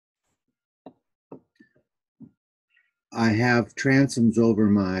I have transoms over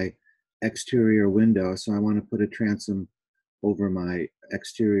my exterior window, so I want to put a transom over my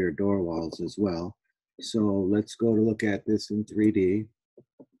exterior door walls as well. So let's go to look at this in 3D.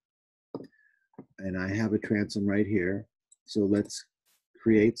 And I have a transom right here. So let's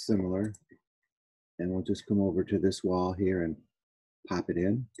create similar. And we'll just come over to this wall here and pop it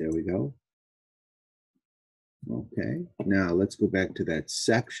in. There we go. Okay, now let's go back to that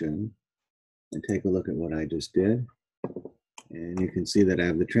section and take a look at what I just did. And you can see that I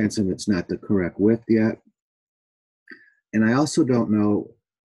have the transom. It's not the correct width yet. And I also don't know,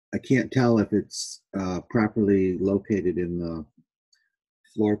 I can't tell if it's properly located in the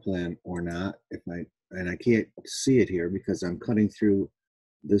floor plan or not. And I can't see it here because I'm cutting through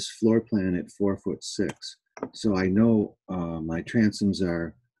this floor plan at 4'6". So I know my transoms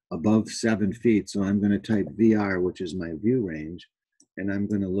are above 7 feet. So I'm going to type VR, which is my view range. And I'm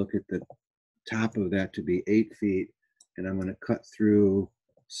going to look at the top of that to be 8 feet. And I'm going to cut through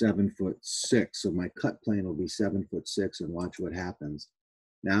 7'6". So my cut plane will be 7'6", and watch what happens.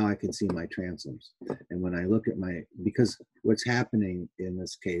 Now I can see my transoms. And when I look at because what's happening in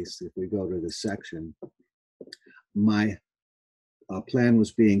this case, if we go to the section, my plan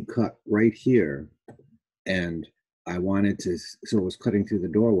was being cut right here. And I wanted to, so it was cutting through the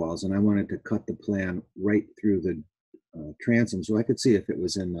door walls, and I wanted to cut the plan right through the transom so I could see if it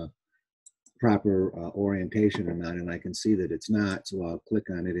was in the proper orientation or not, and I can see that it's not, so I'll click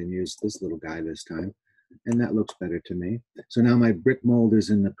on it and use this little guy this time, and that looks better to me. So now my brick mold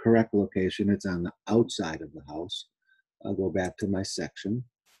is in the correct location. It's on the outside of the house. I'll go back to my section.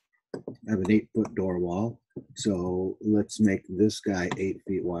 I have an 8-foot door wall, so let's make this guy 8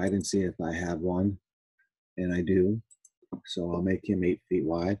 feet wide and see if I have one, and I do. So I'll make him 8 feet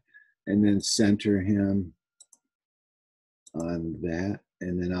wide, and then center him on that,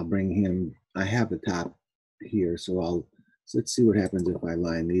 and then I'll bring him, I have the top here, so let's see what happens if I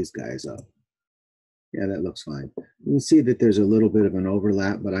line these guys up. Yeah, that looks fine. You can see that there's a little bit of an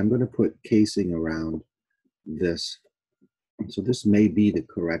overlap, but I'm going to put casing around this. So this may be the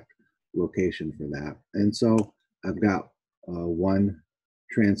correct location for that. And so I've got one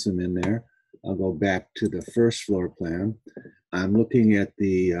transom in there. I'll go back to the first floor plan. I'm looking at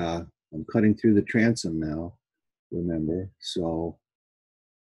the, I'm cutting through the transom now, remember, so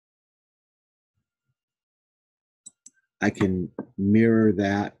I can mirror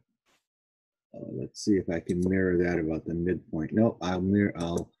that. Let's see if I can mirror that about the midpoint. No,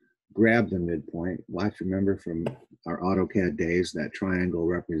 I'll grab the midpoint. Watch, remember from our AutoCAD days, that triangle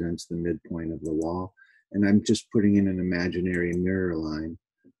represents the midpoint of the wall. And I'm just putting in an imaginary mirror line.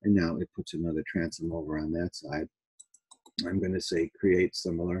 And now it puts another transom over on that side. I'm going to say create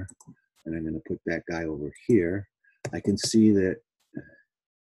similar, and I'm going to put that guy over here. I can see that,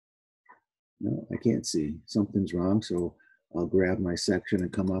 no, I can't see. Something's wrong. So I'll grab my section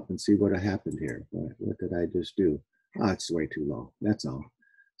and come up and see what happened here. What did I just do? Oh, it's way too low. That's all.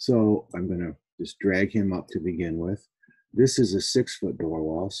 So I'm going to just drag him up to begin with. This is a 6-foot door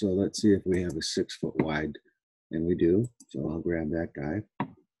wall. So let's see if we have a 6-foot wide, and we do. So I'll grab that guy.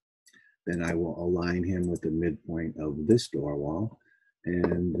 Then I will align him with the midpoint of this door wall.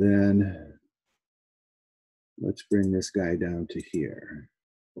 And then let's bring this guy down to here.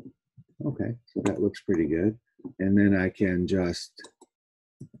 Okay, so that looks pretty good. And then I can just,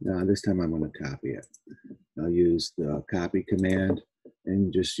 now this time I'm going to copy it. I'll use the copy command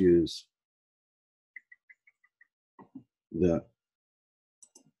and just use the,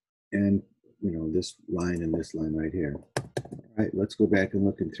 and this line and this line right here. All right, let's go back and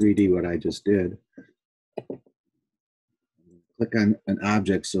look in 3D what I just did. Click on an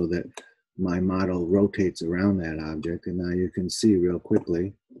object so that my model rotates around that object, and now you can see real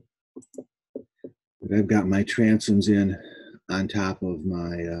quickly that I've got my transoms in on top of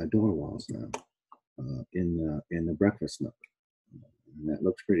my door walls now in the breakfast nook. And that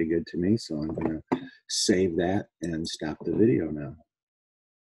looks pretty good to me, so I'm going to save that and stop the video now.